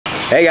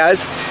Hey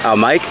guys, I'm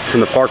Mike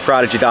from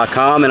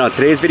theparkprodigy.com, and on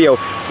today's video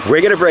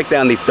we're going to break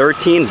down the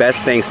 13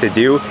 best things to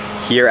do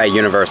here at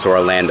Universal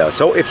Orlando.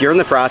 So if you're in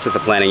the process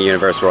of planning a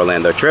Universal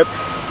Orlando trip,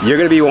 you're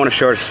going to want to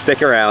sure to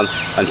stick around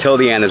until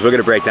the end, as we're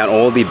going to break down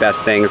all the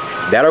best things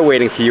that are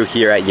waiting for you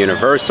here at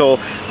Universal.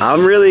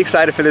 I'm really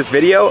excited for this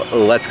video.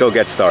 Let's go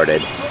get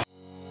started.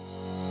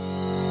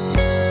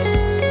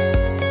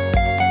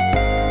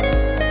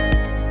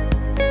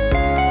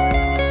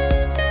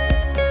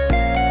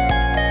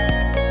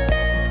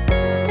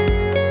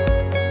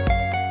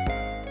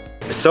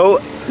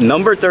 So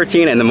number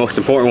 13, and the most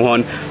important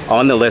one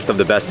on the list of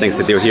the best things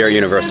to do here at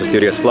Universal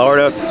Studios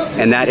Florida,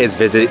 and that is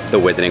visit the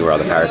Wizarding World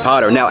of Harry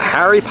Potter. Now,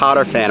 Harry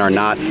Potter fan or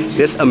not,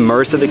 this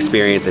immersive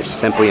experience is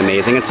simply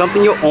amazing and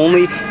something you'll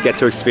only get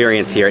to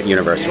experience here at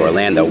Universal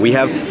Orlando. We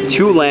have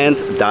two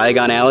lands,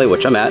 Diagon Alley,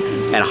 which I'm at,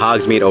 and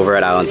Hogsmeade over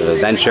at Islands of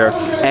Adventure,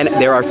 and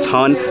there are a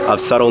ton of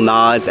subtle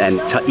nods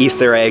and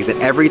Easter eggs and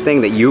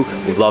everything that you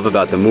love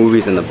about the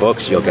movies and the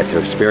books. You'll get to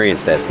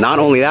experience this. Not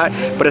only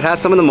that, but it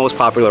has some of the most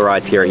popular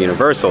rides here at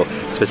Universal.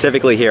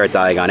 Specifically here at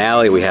Diagon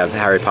Alley, we have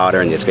Harry Potter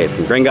and the Escape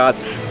from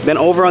Gringotts. Then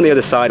over on the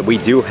other side, we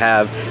do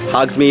have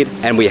Hogsmeade,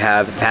 and we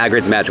have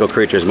Hagrid's Magical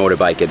Creatures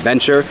Motorbike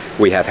Adventure.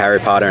 We have Harry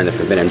Potter and the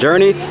Forbidden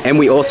Journey, and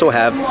we also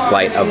have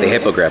Flight of the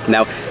Hippogriff.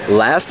 Now,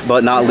 last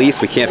but not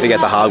least, we can't forget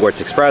the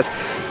Hogwarts Express,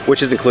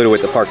 which is included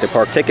with the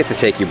park-to-park ticket to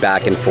take you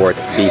back and forth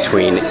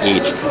between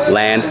each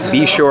land.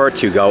 Be sure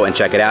to go and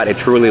check it out. It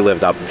truly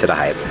lives up to the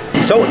hype.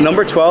 So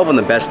number 12 on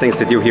the best things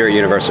to do here at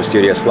Universal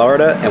Studios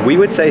Florida, and we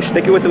would say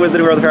stick it with the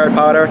Wizarding World of Harry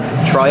Potter,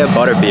 try a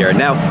Butterbeer.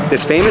 Now,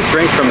 this famous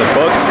drink from the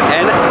books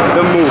and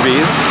the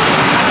movies,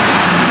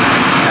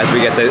 as we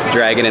get the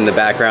dragon in the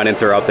background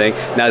interrupting.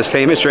 Now, this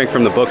famous drink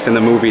from the books and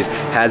the movies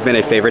has been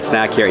a favorite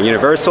snack here at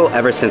Universal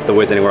ever since the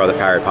Wizarding World of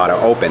Harry Potter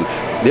opened.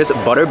 This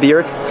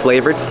Butterbeer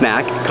flavored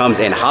snack comes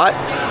in hot,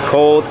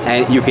 cold,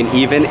 and you can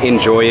even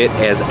enjoy it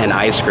as an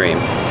ice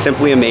cream.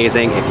 Simply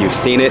amazing. If you've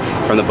seen it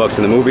from the books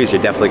and the movies,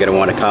 you're definitely going to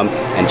want to come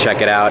and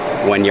check it out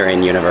when you're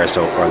in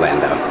Universal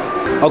Orlando.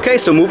 Okay,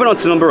 so moving on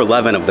to number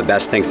 11 of the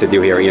best things to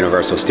do here at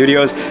Universal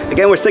Studios.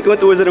 Again, we're sticking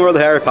with the Wizarding World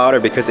of Harry Potter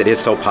because it is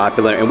so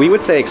popular, and we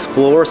would say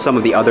explore some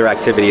of the other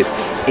activities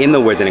in the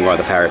Wizarding World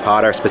of Harry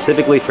Potter,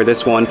 specifically for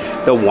this one,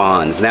 the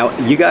wands. Now,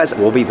 you guys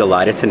will be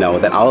delighted to know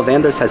that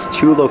Ollivanders has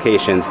two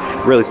locations,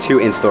 really two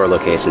in-store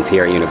locations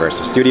here at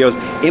Universal Studios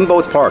in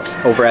both parks,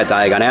 over at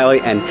Diagon Alley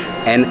and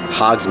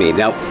Hogsmeade.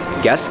 Now,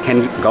 guests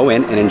can go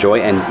in and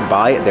enjoy and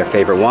buy their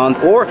favorite wand,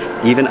 or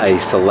even a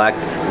select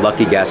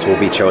lucky guest will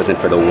be chosen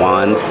for the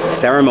wand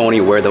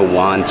ceremony where the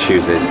wand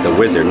chooses the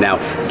wizard. Now,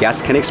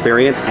 guests can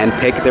experience and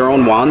pick their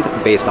own wand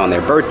based on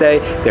their birthday,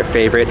 their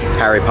favorite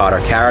Harry Potter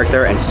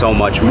character, and so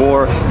much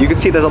more. You can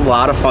see there's a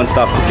lot of fun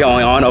stuff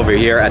going on over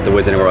here at the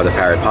Wizarding World of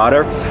Harry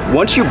Potter.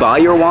 Once you buy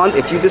your wand,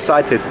 if you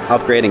decide to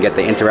upgrade and get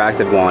the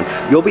interactive wand,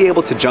 you'll be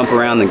able to jump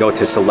around and go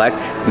to select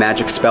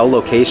magic spell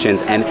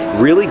locations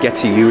and really get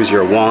to use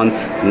your wand.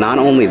 Not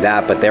only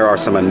that, but there are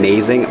some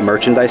amazing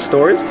merchandise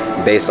stores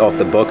based off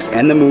the books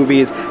and the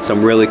movies,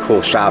 some really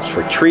cool shops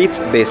for treats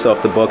based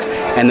off the books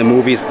and the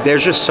movies.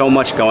 There's just so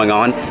much going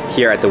on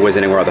here at the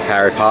Wizarding World of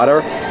Harry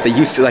Potter that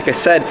you, like I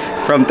said,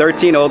 from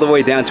 13 all the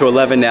way down to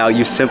 11 now,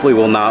 you simply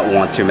will not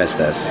want to miss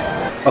this.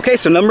 Okay,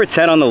 so number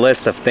 10 on the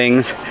list of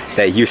things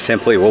that you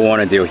simply will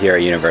want to do here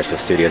at Universal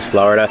Studios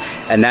Florida,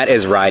 and that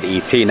is ride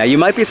E.T. Now, you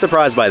might be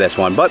surprised by this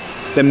one, but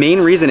the main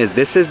reason is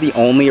this is the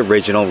only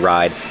original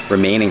ride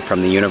remaining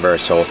from the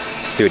Universal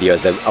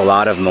Studios that a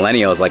lot of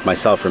millennials like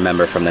myself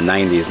remember from the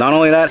 90s. Not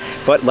only that,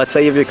 but let's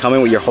say if you're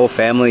coming with your whole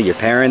family, your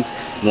parents,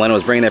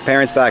 millennials bringing their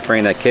parents back,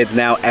 bringing their kids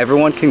now,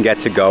 everyone can get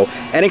to go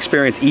and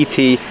experience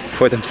E.T.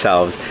 for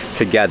themselves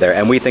together.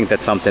 And we think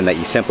that's something that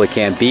you simply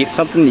can't beat,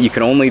 something that you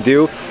can only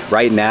do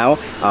right now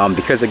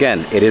because,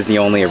 again, it is the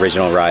only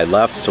original ride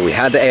left. So we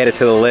had to add it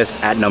to the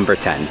list at number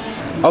 10.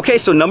 Okay,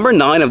 so number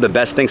 9 of the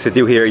best things to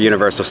do here at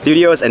Universal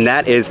Studios, and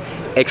that is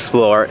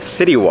explore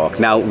CityWalk.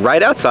 Now,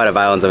 right outside of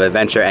Islands of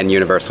Adventure and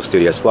Universal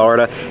Studios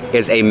Florida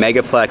is a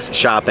megaplex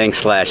shopping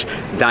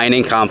 /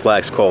 dining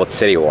complex called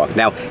CityWalk.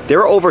 Now, there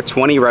are over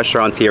 20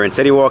 restaurants here in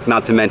CityWalk,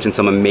 not to mention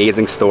some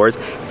amazing stores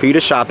for you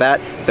to shop at.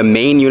 The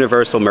main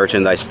Universal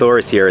merchandise store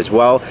is here as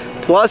well.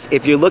 Plus,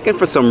 if you're looking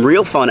for some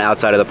real fun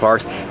outside of the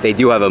parks, they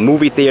do have a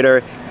movie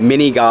theater,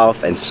 mini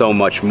golf, and so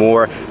much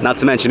more. Not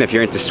to mention, if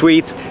you're into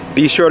sweets,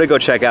 be sure to go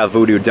check out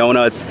Voodoo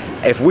Donuts.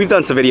 If we've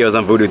done some videos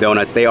on Voodoo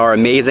Donuts, they are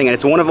amazing, and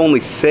it's one of only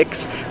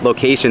 6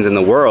 locations in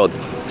the world.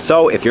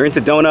 So if you're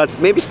into donuts,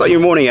 maybe start your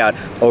morning out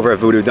over at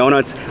Voodoo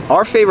Donuts.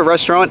 Our favorite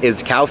restaurant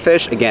is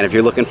Cowfish. Again, if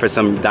you're looking for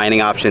some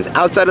dining options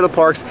outside of the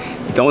parks,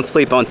 don't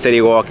sleep on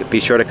CityWalk. Be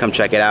sure to come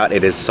check it out.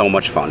 It is so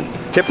much fun.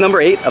 Tip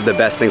number 8 of the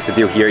best things to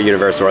do here at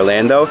Universal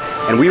Orlando,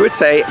 and we would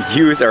say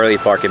use early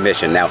park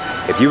admission. Now,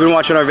 if you've been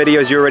watching our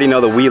videos, you already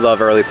know that we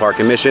love early park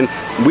admission.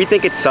 We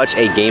think it's such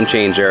a game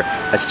changer,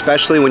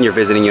 especially when you're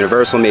visiting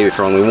Universal, maybe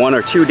for only 1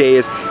 or 2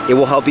 days. It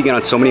will help you get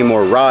on so many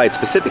more rides,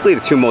 specifically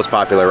the 2 most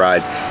popular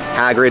rides,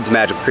 Hagrid's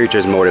Magical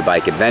Creatures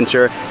Motorbike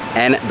Adventure,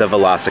 and the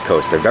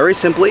Velocicoaster. Very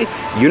simply,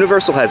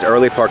 Universal has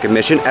early park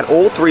admission at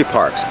all 3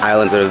 parks: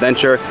 Islands of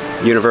Adventure,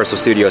 Universal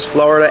Studios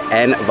Florida,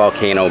 and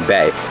Volcano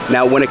Bay.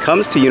 Now, when it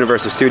comes to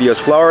Universal Studios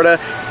Florida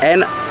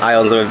and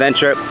Islands of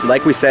Adventure,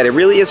 like we said, it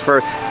really is for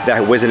the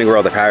Wizarding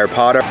World of Harry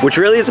Potter, which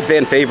really is a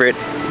fan favorite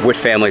with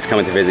families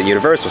coming to visit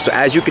Universal. So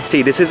as you can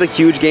see, this is a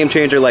huge game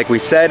changer, like we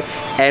said,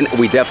 and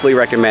we definitely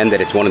recommend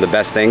that it's one of the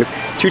best things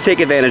to take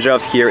advantage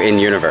of here in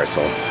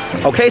Universal.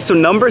 Okay, so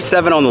number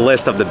 7 on the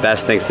list of the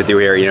best things to do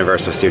here at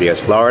Universal Studios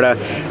Florida.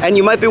 And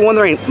you might be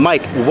wondering,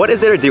 Mike, what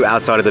is there to do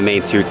outside of the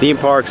main 2 theme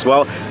parks?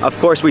 Well, of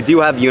course, we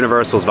do have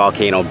Universal's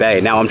Volcano Bay.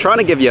 Now, I'm trying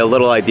to give you a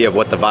little idea of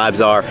what the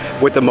vibes are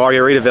with the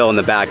Margaritaville in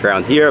the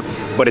background here,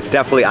 but it's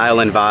definitely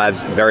island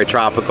vibes, very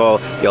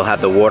tropical. You'll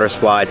have the water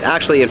slides.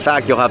 Actually, in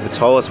fact, you'll have the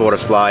tallest water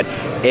slide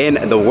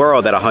in the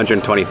world at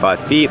 125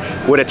 feet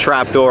with a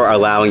trapdoor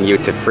allowing you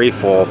to free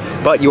fall.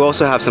 But you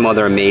also have some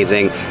other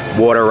amazing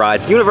water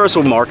rides.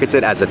 Universal markets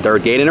it as a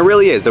 3rd gate, and it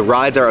really is. The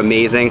rides are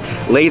amazing.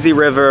 Lazy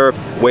river,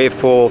 wave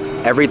pool,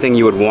 everything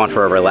you would want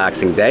for a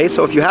relaxing day.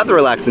 So if you have the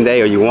relaxing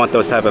day or you want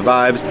those type of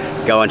vibes,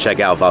 go and check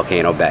out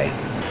Volcano Bay.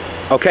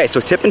 Okay, so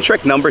tip and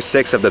trick number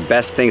 6 of the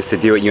best things to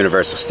do at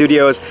Universal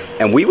Studios,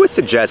 and we would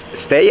suggest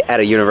stay at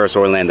a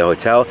Universal Orlando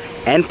hotel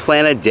and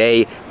plan a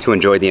day to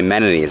enjoy the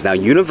amenities. Now,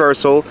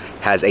 Universal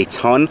has a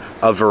ton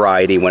of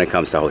variety when it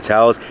comes to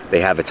hotels.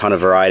 They have a ton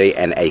of variety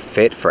and a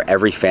fit for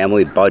every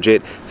family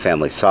budget,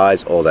 family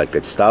size, all that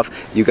good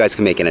stuff. You guys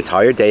can make an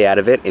entire day out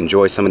of it,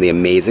 enjoy some of the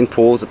amazing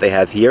pools that they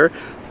have here,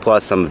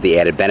 plus some of the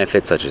added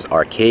benefits such as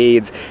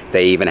arcades.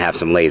 They even have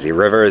some lazy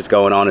rivers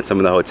going on in some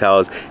of the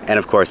hotels, and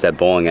of course that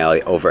bowling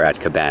alley over at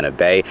Cabana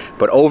Bay.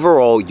 But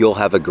overall, you'll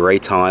have a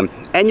great time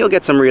and you'll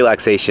get some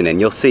relaxation, and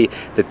you'll see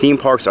the theme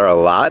parks are a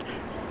lot.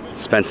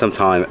 Spend some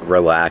time,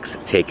 relax,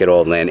 take it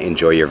all in,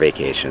 enjoy your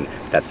vacation.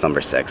 That's number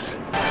 6.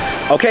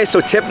 Okay,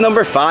 so tip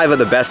number 5 of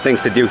the best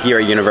things to do here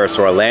at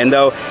Universal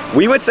Orlando,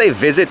 we would say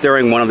visit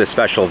during one of the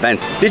special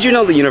events. Did you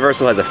know that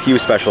Universal has a few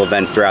special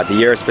events throughout the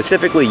year,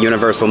 specifically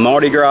Universal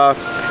Mardi Gras,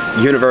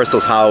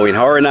 Universal's Halloween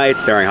Horror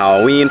Nights during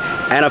Halloween,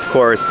 and of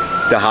course,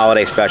 the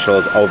holiday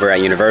specials over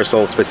at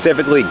Universal,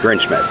 specifically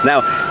Grinchmas.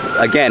 Now,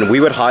 again, we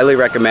would highly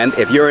recommend,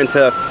 if you're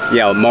into,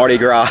 Mardi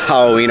Gras,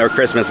 Halloween, or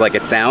Christmas like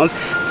it sounds,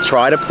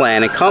 try to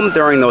plan and come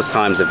during those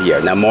times of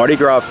year. Now, Mardi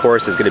Gras, of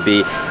course, is going to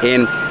be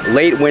in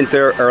late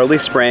winter, early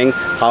spring.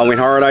 Halloween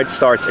Horror Nights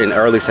starts in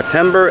early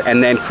September,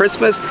 and then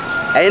Christmas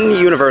and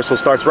Universal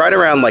starts right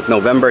around like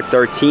November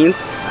 13th,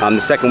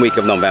 the 2nd week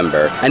of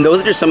November. And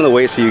those are just some of the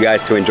ways for you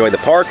guys to enjoy the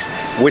parks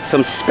with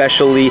some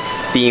specially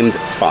themed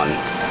fun.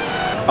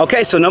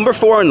 Okay, so number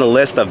 4 on the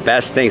list of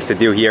best things to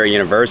do here at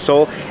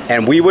Universal,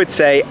 and we would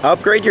say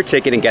upgrade your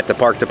ticket and get the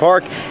park to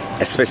park,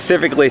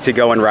 specifically to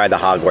go and ride the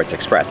Hogwarts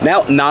Express.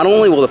 Now, not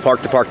only will the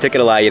park to park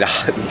ticket allow you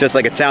to, just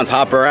like it sounds,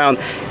 hop around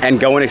and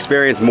go and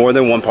experience more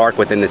than one park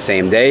within the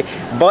same day,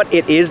 but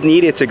it is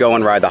needed to go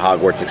and ride the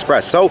Hogwarts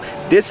Express. So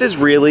this is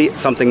really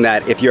something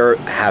that if you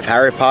have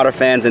Harry Potter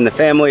fans in the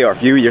family, or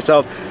if you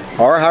yourself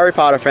are a Harry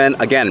Potter fan,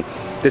 again,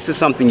 this is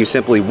something you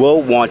simply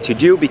will want to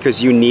do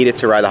because you need it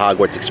to ride the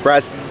Hogwarts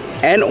Express.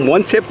 And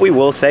one tip we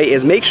will say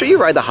is make sure you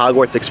ride the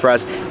Hogwarts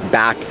Express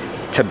back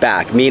to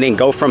back, meaning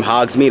go from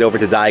Hogsmeade over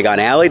to Diagon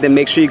Alley, then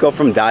make sure you go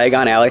from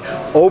Diagon Alley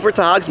over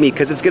to Hogsmeade,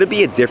 because it's going to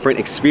be a different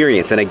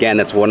experience. And again,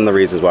 that's one of the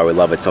reasons why we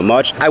love it so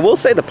much. I will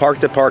say the park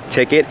to park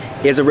ticket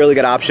is a really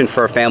good option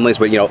for families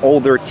with,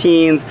 older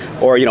teens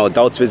or,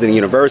 adults visiting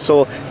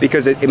Universal,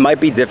 because it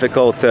might be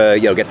difficult to,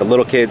 get the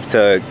little kids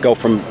to go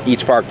from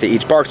each park to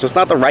each park. So it's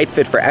not the right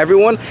fit for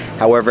everyone.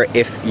 However,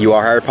 if you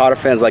are Harry Potter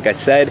fans, like I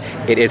said,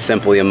 it is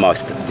simply a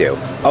must do.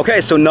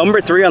 Okay, so number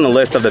 3 on the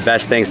list of the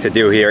best things to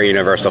do here at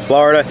Universal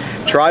Florida,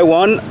 try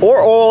one or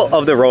all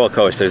of the roller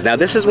coasters. Now,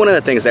 this is one of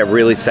the things that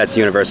really sets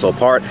Universal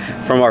apart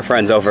from our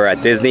friends over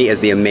at Disney, is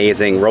the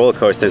amazing roller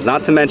coasters.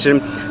 Not to mention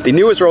the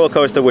newest roller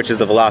coaster, which is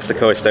the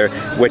Velocicoaster,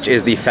 which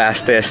is the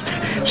fastest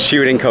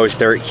shooting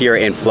coaster here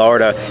in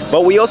Florida.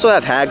 But we also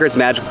have Hagrid's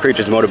Magical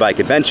Creatures Motorbike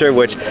Adventure,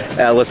 which,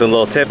 listen, a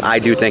little tip, I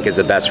do think is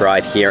the best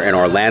ride here in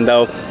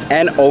Orlando.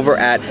 And over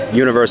at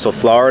Universal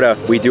Florida,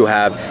 we do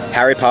have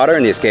Harry Potter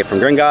and the Escape from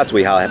Gringotts.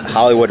 We have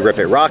Hollywood Rip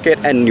It Rocket,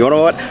 and you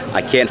know what?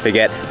 I can't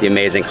forget the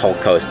amazing Hulk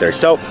coaster.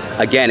 So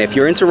again, if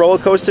you're into roller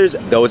coasters,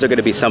 those are going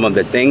to be some of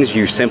the things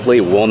you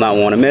simply will not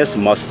want to miss,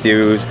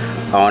 must-dos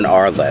on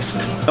our list.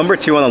 Number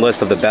 2 on the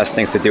list of the best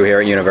things to do here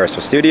at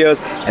Universal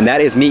Studios, and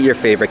that is meet your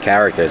favorite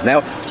characters.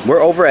 Now,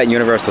 we're over at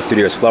Universal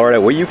Studios Florida,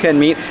 where you can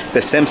meet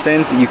The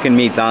Simpsons, you can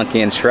meet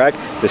Donkey and Shrek,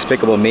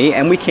 Despicable Me,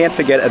 and we can't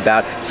forget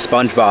about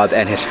SpongeBob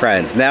and his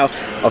friends. Now,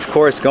 of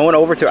course, going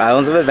over to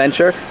Islands of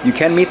Adventure, you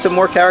can meet some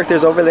more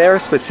characters over there.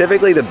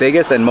 Specifically, the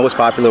biggest and most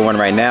popular one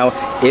right now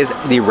is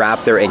the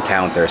Raptor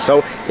Encounter. So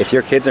if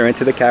your kids are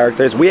into the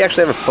characters, we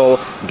actually have a full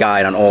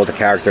guide on all the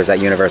characters at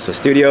Universal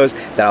Studios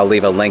that I'll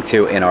leave a link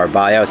to in our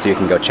bio, so you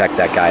can go check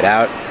that guide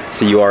out,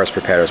 so you are as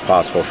prepared as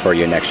possible for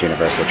your next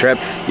Universal trip.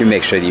 You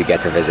make sure that you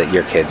get to visit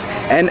your kids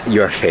and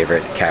your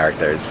favorite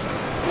characters.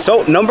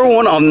 So number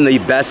one on the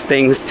best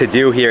things to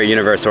do here at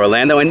Universal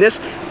Orlando, and this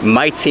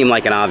might seem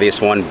like an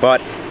obvious one, but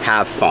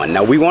have fun.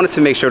 Now we wanted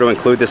to make sure to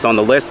include this on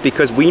the list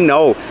because we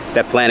know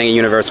that planning a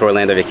Universal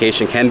Orlando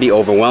vacation can be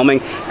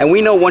overwhelming, and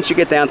we know once you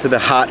get down to the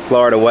hot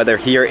Florida weather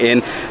here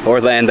in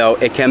Orlando,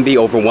 it can be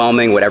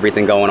overwhelming with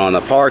everything going on in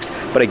the parks.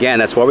 But again,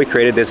 that's why we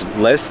created this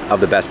list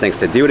of the best things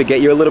to do, to get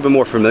you a little bit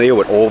more familiar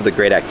with all of the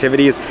great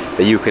activities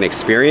that you can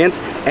experience.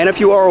 And if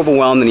you are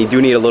overwhelmed and you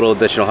do need a little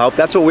additional help,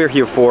 that's what we're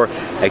here for.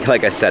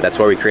 Like I said, that's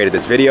why we created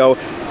this video.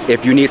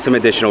 If you need some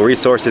additional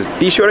resources,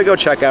 be sure to go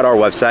check out our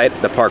website,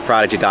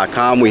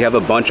 theparkprodigy.com. We have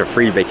a bunch of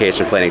free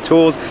vacation planning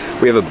tools.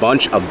 We have a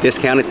bunch of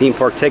discounted theme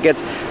park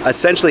tickets,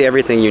 essentially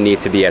everything you need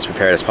to be as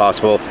prepared as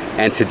possible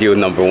and to do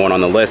number one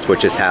on the list,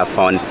 which is have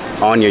fun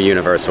on your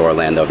Universal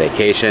Orlando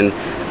vacation.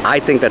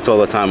 I think that's all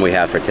the time we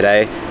have for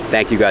today.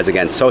 Thank you guys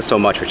again so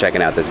much for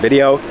checking out this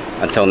video.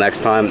 Until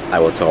next time, I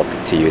will talk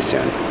to you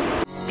soon.